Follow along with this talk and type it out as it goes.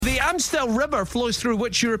Amstel River flows through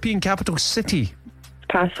which European capital city?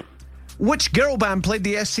 Pass. Which girl band played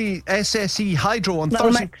the SSE Hydro on Little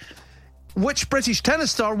Thursday? Mix. Which British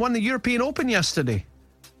tennis star won the European Open yesterday?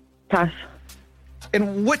 Pass.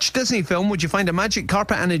 In which Disney film would you find a magic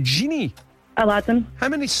carpet and a genie? Aladdin. How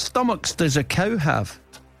many stomachs does a cow have?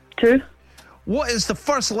 2. What is the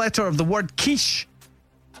first letter of the word quiche?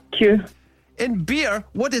 Q. In beer,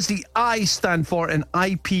 what does the I stand for in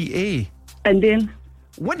IPA? Indian.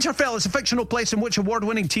 Winterfell is a fictional place in which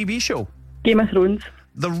award-winning TV show? Game of Thrones.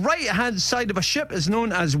 The right-hand side of a ship is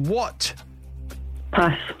known as what?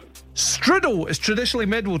 Pass. Strudel is traditionally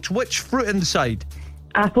made with which fruit inside?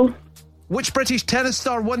 Apple. Which British tennis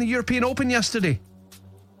star won the European Open yesterday?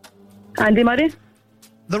 Andy Murray.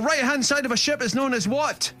 The right-hand side of a ship is known as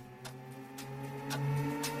what?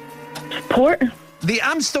 Port. The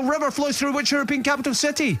Amstel River flows through which European capital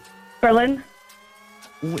city? Berlin.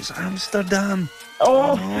 Oh, it's Amsterdam.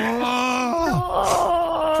 Oh.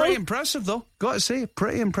 Pretty impressive, though. Got to say,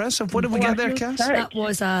 pretty impressive. What did we get there, Cass? That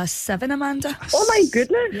was a 7, Amanda. Oh my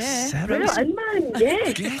goodness. Yeah. Seven? Reel it in, man.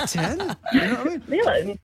 Yeah. Get in. You know what I mean? Reel it in.